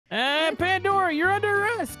sorry. You're under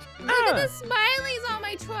arrest. Look at the smileys on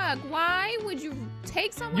my truck. Why would you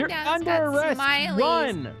take someone down You're under arrest. Smileys?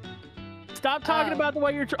 Run. Stop talking about the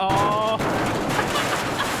way you're. Oh.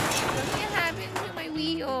 Something happened to my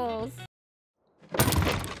wheels.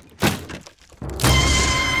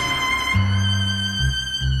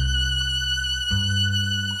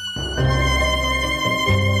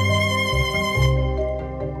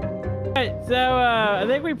 So, I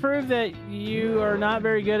think we proved that you are not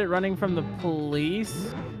very good at running from the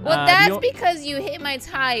police. Well, that's because you hit my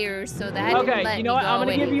tires, so that didn't let you know what? I'm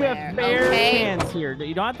gonna give you a fair chance here.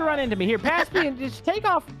 You don't have to run into me. Here, pass me and just take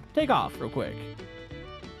off real quick.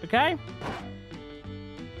 Okay?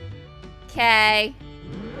 Okay.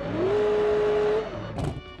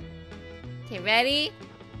 Okay, ready?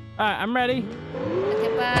 All right, I'm ready.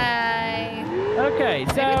 Okay, bye. Okay,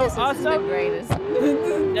 so also,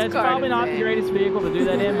 it's probably not the greatest vehicle to do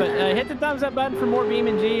that in, but hit the thumbs up button for more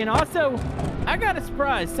BeamNG. And also, I got a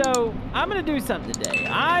surprise. So I'm gonna do something today.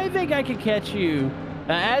 I think I could catch you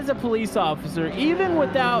as a police officer, even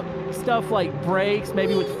without stuff like brakes,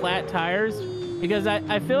 maybe with flat tires, because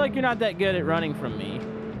I feel like you're not that good at running from me.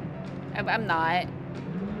 I'm not.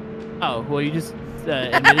 Oh, well, you just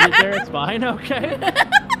admitted it there. It's fine. Okay.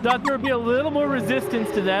 Thought there would be a little more resistance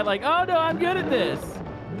to that. Like, oh, no, I'm good at this.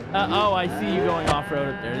 Oh, I see you going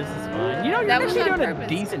off-road up there. This is fine. You know, you're actually doing a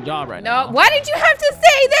decent job right now. No, why did you have to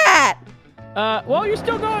say that? Well, you're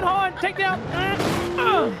still going hard. Take down.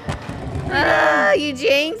 You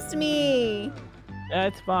jinxed me.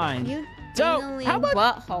 That's fine. You dingling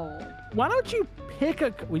butthole. Why don't you pick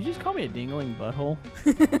a... Would you just call me a dingling butthole?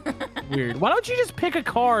 Weird. Why don't you just pick a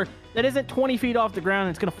car that isn't 20 feet off the ground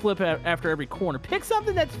and it's going to flip after every corner? Pick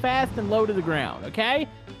something that's fast and low to the ground, okay?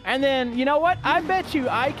 And then, you know what? I bet you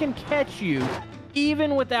I can catch you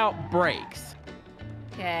even without brakes.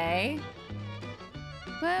 Okay.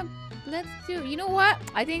 Well, let's do... You know what?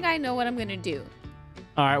 I think I know what I'm going to do.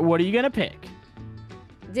 All right, what are you going to pick?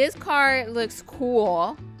 This car looks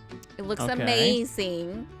cool. It looks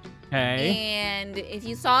amazing. Okay. And if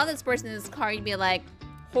you saw this person in this car, you'd be like,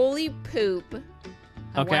 holy poop.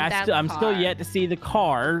 Okay, I'm still yet to see the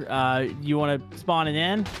car. You want to spawn it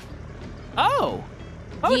in? Oh!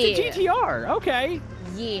 Oh, yeah. It's a GTR. Okay.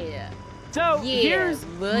 Yeah. So here's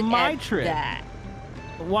my trick. That.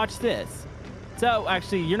 Watch this. So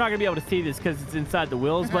actually, you're not going to be able to see this because it's inside the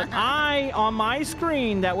wheels, but on my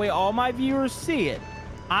screen, that way all my viewers see it,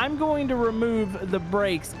 I'm going to remove the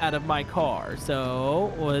brakes out of my car.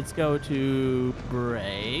 So let's go to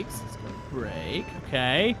brakes. Let's go to brake.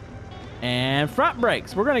 Okay. And front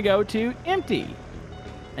brakes. We're going to go to empty.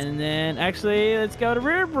 And then actually, let's go to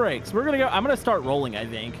rear brakes. We're going to go. I'm going to start rolling, I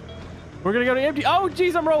think. We're going to go to empty. Oh,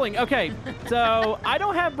 geez, I'm rolling. Okay. So I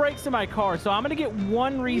don't have brakes in my car. So I'm going to get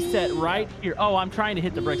one reset right here. Oh, I'm trying to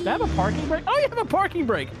hit the brakes. Do I have a parking brake? Oh, you have a parking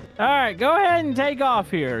brake. All right, go ahead and take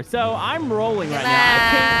off here. So I'm rolling right now. I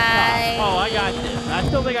can't stop. Oh, I got this. I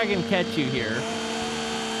still think I can catch you here.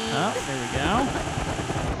 Oh, there we go.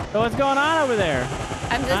 So what's going on over there?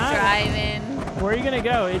 I'm just driving. Where are you going to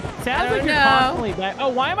go? It sounds like you're constantly back. Oh,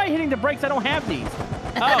 why am I hitting the brakes? I don't have these.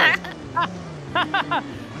 Oh.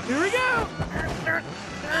 Here we go.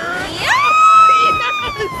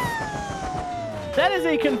 That is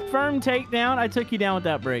a confirmed takedown. I took you down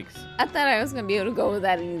without brakes. I thought I was going to be able to go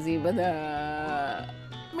that easy, but I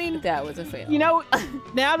mean, that was a fail. You know,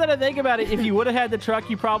 now that I think about it, if you would have had the truck,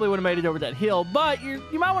 you probably would have made it over that hill, but you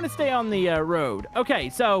might want to stay on the road. Okay,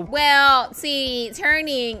 so... Well, see,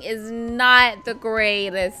 turning is not the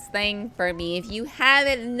greatest thing for me. If you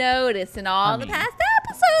haven't noticed in all the past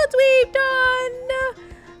episodes we've done,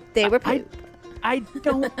 they were poop. I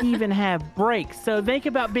don't even have brakes, so think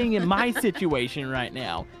about being in my situation right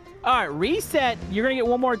now. All right, reset. You're going to get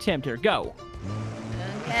one more attempt here. Go.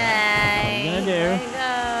 Okay. What are you going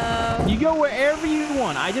to do? You go wherever you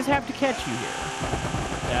want. I just have to catch you here.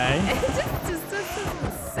 Okay? It just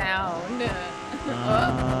doesn't sound.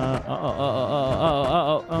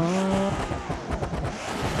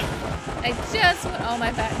 I just went. Oh,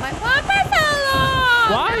 my back. My bumper fell off.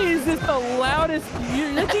 Why is this the loudest?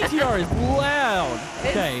 The GTR is loud.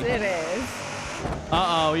 Okay. It is.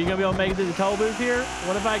 Uh-oh. You going to be able to make it to the toll booth here?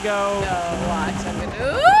 What if I go? No, watch. I'm going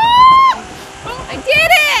to. I did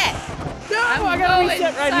it! No, I got to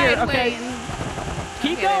reset right here. Okay.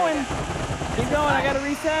 Keep going. Keep going. I got to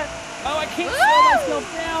reset. Oh, I can't slow myself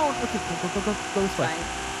down. Okay, go this way.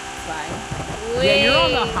 Fine. Yeah, you're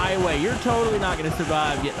on the highway. You're totally not going to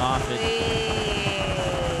survive getting off it.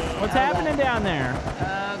 What's happening down there?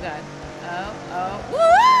 Oh, God. Oh.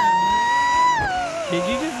 Did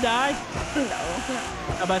you just die? No.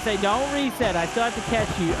 I'm about to say, don't reset. I still have to catch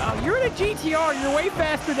you. Oh, you're in a GTR. You're way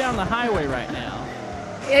faster down the highway right now.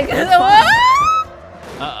 Yeah, because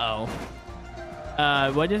Uh-oh.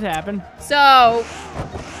 What just happened? So,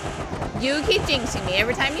 you keep jinxing me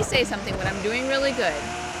every time you say something when I'm doing really good.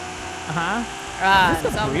 Uh-huh. So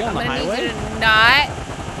I'm gonna need you to not.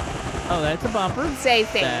 Oh, that's a bumper. Say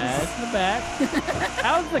things. That's the back.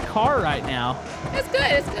 How's the car right now? It's good.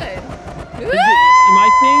 It's good. Am I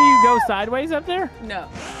seeing you go sideways up there? No.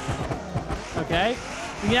 Okay.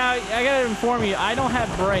 Yeah, I gotta inform you, I don't have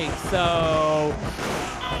brakes, so.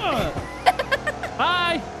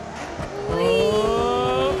 Hi.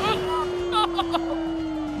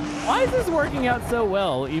 Why is this working out so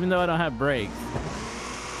well, even though I don't have brakes?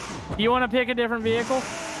 Do you want to pick a different vehicle?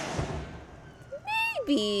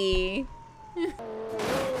 Maybe.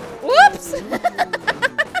 Whoops.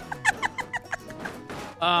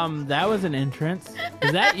 That was an entrance.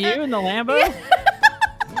 Is that you in the Lambo?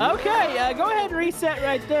 Okay, go ahead and reset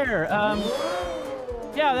right there.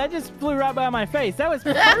 Yeah, that just flew right by my face. That was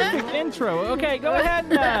perfect intro. Okay, go ahead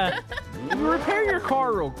and repair your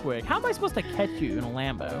car real quick. How am I supposed to catch you in a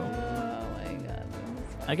Lambo? Oh my god.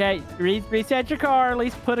 Okay, reset your car. At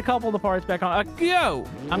least put a couple of the parts back on. Go!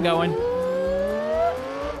 I'm going.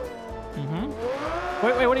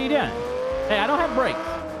 Wait, what are you doing? Hey, I don't have brakes.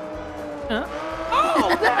 Huh?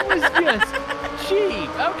 Oh, that was just cheap.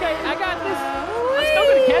 Okay, I got this. I'm still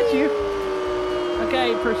gonna catch you.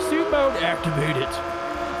 Okay, pursuit mode activated.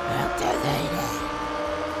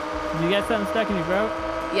 You got something stuck in your throat?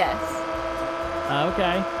 Yes.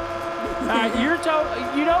 Okay. All right,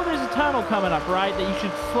 you know there's a tunnel coming up, right? That you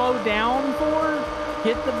should slow down for.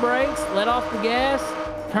 Hit the brakes, let off the gas,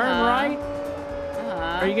 turn right.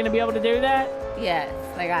 Are you gonna be able to do that? Yes,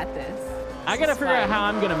 I got this. I gotta figure out how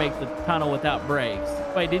I'm gonna make the tunnel without brakes.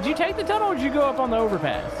 Wait, did you take the tunnel or did you go up on the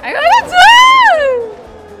overpass? I got the tunnel!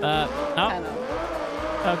 No. Tunnel.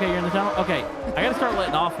 Okay, you're in the tunnel? Okay, I gotta start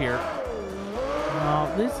letting off here. Oh,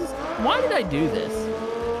 this is... Why did I do this?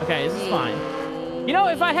 Okay, this is fine. You know,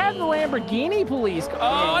 if I had the Lamborghini police... Oh,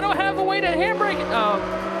 I don't have a way to handbrake it. Oh.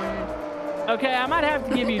 Okay, I might have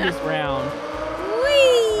to give you this round.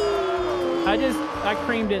 Whee! I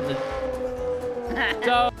creamed it.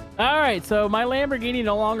 So, all right, so my Lamborghini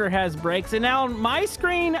no longer has brakes. And now on my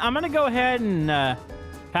screen, I'm going to go ahead and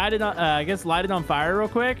light it on fire real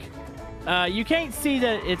quick. You can't see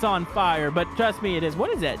that it's on fire, but trust me, it is.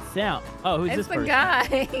 What is that sound? Oh, who's this person? It's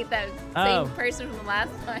the guy. That same person from the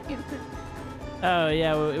last time. Oh,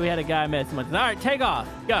 yeah, we had a guy messing with us. All right, take off.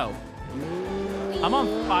 Go. I'm on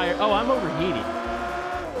fire. Oh, I'm overheating.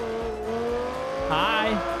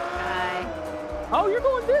 Hi. Oh, you're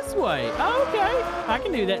going this way. Oh, okay. I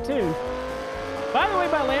can do that too. By the way,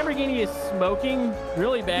 my Lamborghini is smoking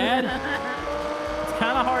really bad. It's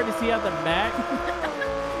kind of hard to see out the back.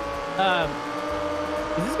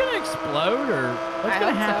 Is this going to explode or what's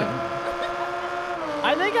going to happen? So.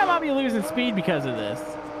 I think I might be losing speed because of this.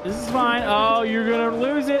 This is fine. Oh, you're going to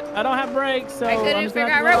lose it. I don't have brakes, so I couldn't figure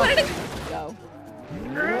out where I wanted to go.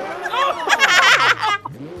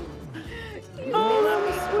 Oh, that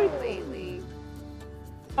was sweet.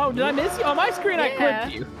 Oh, did I miss you? On my screen, I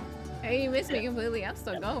clipped you. Hey, you missed me completely. I'm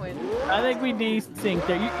still going. I think we desynced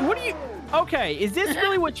there. What do you... Okay, is this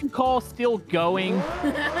really what you call still going?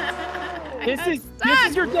 This is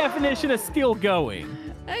your definition of still going.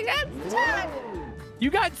 I got stuck. You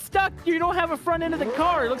got stuck. You don't have a front end of the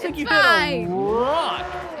car. It looks like you hit a rock.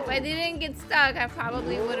 If I didn't get stuck, I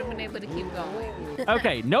probably would have been able to keep going.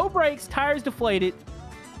 Okay, no brakes, tires deflated.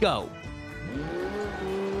 Go.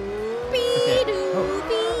 Okay.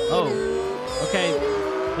 Oh. Okay.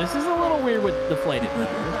 This is a little weird with deflated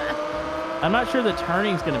tires. I'm not sure the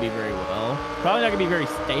turning's going to be very well. Probably not going to be very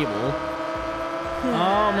stable.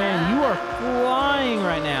 Oh, man. You are flying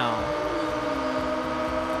right now.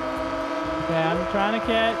 Okay, I'm trying to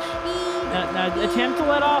catch. Now, attempt to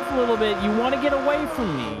let off a little bit. You want to get away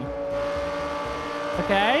from me.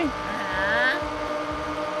 Okay?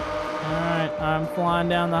 All right. I'm flying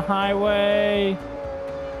down the highway.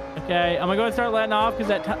 Okay, I'm gonna go and start letting off because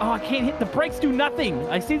that I can't hit the brakes. Do nothing.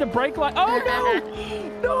 I see the brake light. Oh no!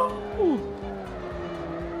 No!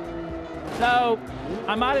 So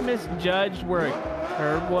I might have misjudged where a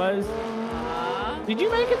curb was. Did you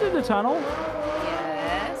make it through the tunnel?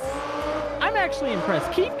 Yes. I'm actually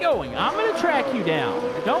impressed. Keep going. I'm gonna track you down.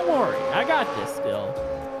 Don't worry. I got this still.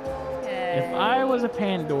 Okay. If I was a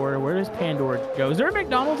Pandora, where does Pandora go? Is there a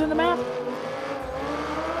McDonald's in the map?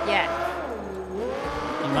 Yes.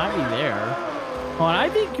 Might be there. Well, I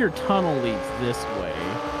think your tunnel leads this way.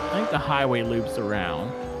 I think the highway loops around.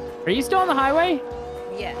 Are you still on the highway?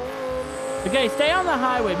 Yes. Okay, stay on the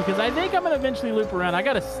highway because I think I'm gonna eventually loop around. I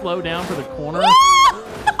gotta slow down for the corner.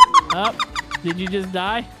 Oh, did you just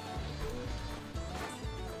die?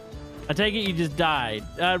 I take it you just died.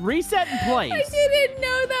 Reset in place. I didn't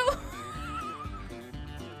know that.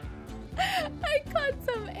 I caught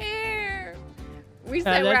some air.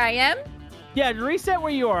 Reset where I am? Yeah, reset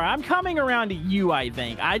where you are. I'm coming around to you, I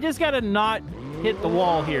think. I just gotta not hit the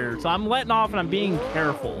wall here. So I'm letting off and I'm being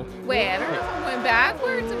careful. Wait, I don't know if I'm going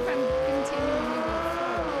backwards or if I'm continuing to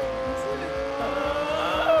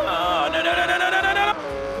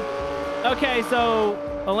No. Okay, so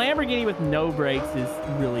a Lamborghini with no brakes is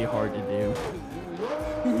really hard to do.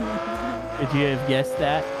 Could you have guessed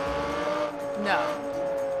that? No.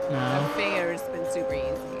 No. I figured it's been super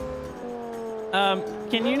easy.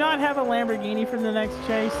 Can you not have a Lamborghini for the next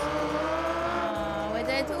chase? Was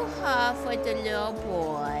that too hard for the little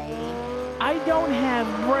boy? I don't have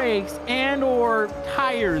brakes and or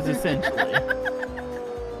tires, essentially.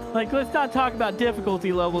 Like, let's not talk about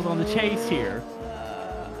difficulty levels on the chase here.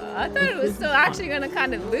 I thought it was still actually going to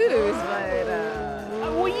kind of lose, but...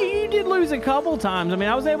 Well, you did lose a couple times. I mean,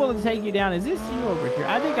 I was able to take you down. Is this you over here?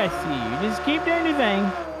 I think I see you. Just keep doing your thing.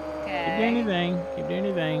 Okay. Keep doing your thing. Keep doing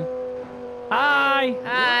your thing. Hi.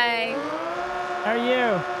 Hi. How are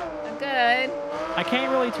you? I'm good. I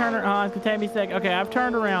can't really turn it on. It's going to take me a sec. Okay, I've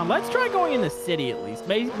turned around. Let's try going in the city at least.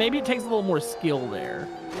 Maybe it takes a little more skill there.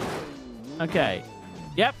 Okay.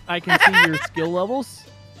 Yep, I can see your skill levels.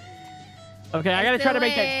 Okay, I got to try to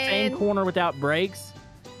make that same corner without brakes.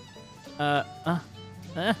 Here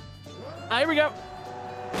we go.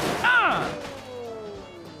 Ah!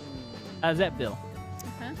 How's that feel?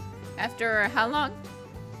 After how long?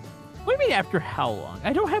 What do you mean after how long?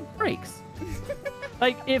 I don't have brakes.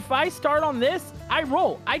 Like, if I start on this, I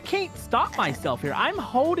roll. I can't stop myself here. I'm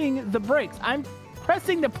holding the brakes. I'm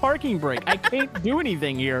pressing the parking brake. I can't do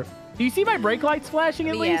anything here. Do you see my brake lights flashing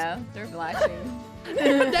at least? Yeah, they're flashing.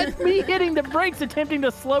 That's me hitting the brakes attempting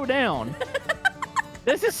to slow down.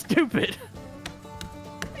 This is stupid.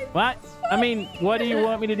 What? I mean, what do you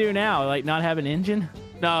want me to do now? Like, not have an engine?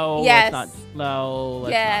 No. Yes. Let's not. No.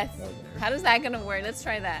 Let's yes. not go there. How does that gonna work? Let's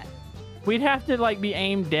try that. We'd have to like be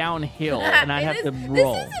aimed downhill, and I'd have to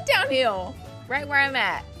roll. This isn't downhill. Right where I'm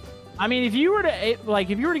at. I mean, if you were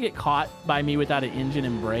to get caught by me without an engine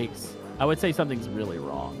and brakes, I would say something's really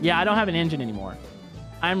wrong. Yeah, I don't have an engine anymore.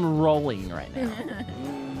 I'm rolling right now.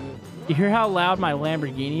 You hear how loud my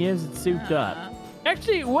Lamborghini is? It's souped up.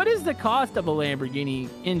 Actually, what is the cost of a Lamborghini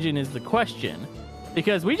engine is the question.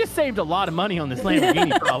 Because we just saved a lot of money on this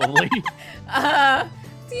Lamborghini, probably.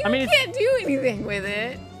 So you can't do anything with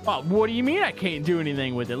it. What do you mean I can't do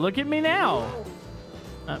anything with it? Look at me now.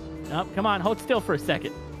 Oh, come on. Hold still for a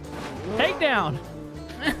second. Take down.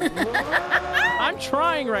 I'm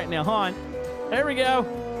trying right now. Hold on. There we go.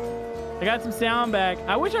 I got some sound back.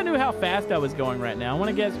 I wish I knew how fast I was going right now. I want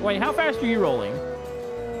to guess. Wait, how fast are you rolling?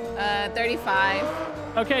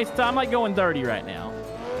 35. Okay, so I'm like going 30 right now.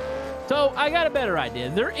 So I got a better idea.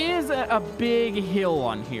 There is a big hill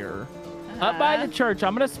on here. Up by the church.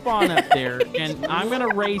 I'm going to spawn up there, and I'm going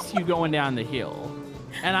to race you going down the hill.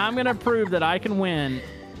 And I'm going to prove that I can win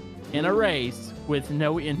in a race with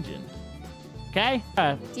no engine. Okay?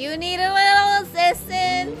 Do you need a little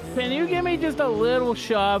assistance? Can you give me just a little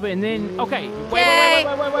shove, and then... Okay. Wait.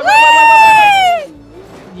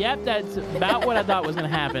 Yep, that's about what I thought was going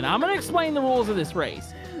to happen. I'm going to explain the rules of this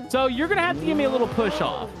race. So you're going to have to give me a little push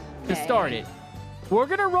off to start it. We're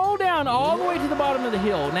going to roll down all the way to the bottom of the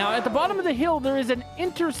hill. Now, at the bottom of the hill, there is an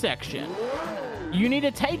intersection. You need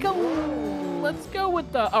to take a... Let's go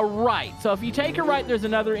with a right. So if you take a right, there's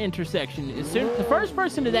another intersection. The first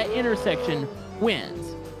person to that intersection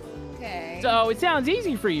wins. Okay. So it sounds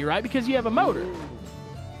easy for you, right? Because you have a motor.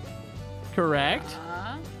 Correct.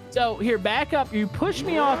 So here, back up. You push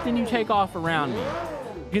me off, then you take off around me.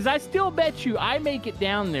 Because I still bet you I make it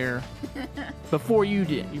down there before you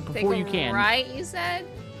did. Before you can. Right, you said?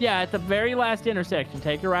 Yeah, at the very last intersection.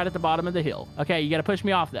 Take a right at the bottom of the hill. Okay, you got to push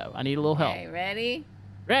me off, though. I need a little help. Okay, ready?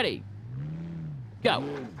 Ready. Go.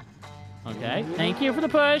 Okay, thank you for the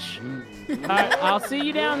push. All right, I'll see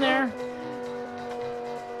you down there.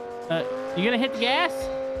 You going to hit the gas?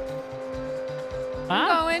 Huh?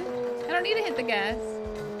 I'm going. I don't need to hit the gas.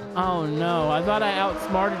 Oh, no. I thought I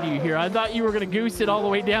outsmarted you here. I thought you were going to goose it all the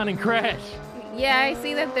way down and crash. Yeah, I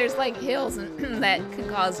see that there's like hills that can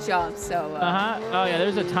cause jumps, so... Oh, yeah,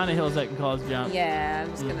 there's a ton of hills that can cause jumps. Yeah,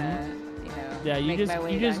 I'm just going to, yeah, you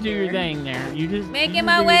just do your thing there. Making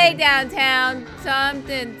my way downtown.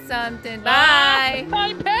 Something. Bye.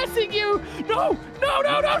 I'm passing you. No.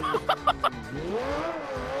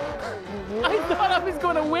 I thought I was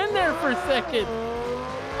going to win there for a second.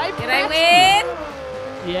 Did I win?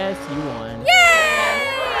 Yes, you won.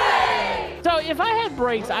 Yay! So if I had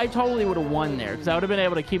brakes, I totally would have won there because I would have been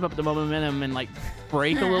able to keep up the momentum and like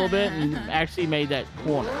brake a little bit and actually made that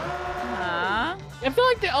corner. I feel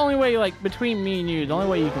like the only way, like between me and you, the only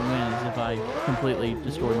way you can win is if I completely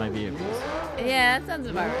destroy my vehicles. Yeah, that sounds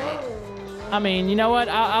about right. I mean, you know what?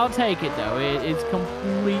 I'll take it though. It's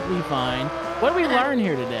completely fine. What did we learn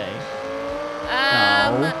here today?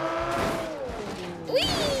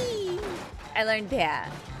 Wee! I learned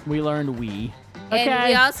that. We learned we. Okay. And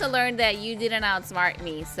we also learned that you didn't outsmart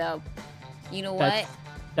me, so you know what?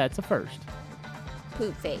 That's a first.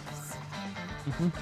 Poop face.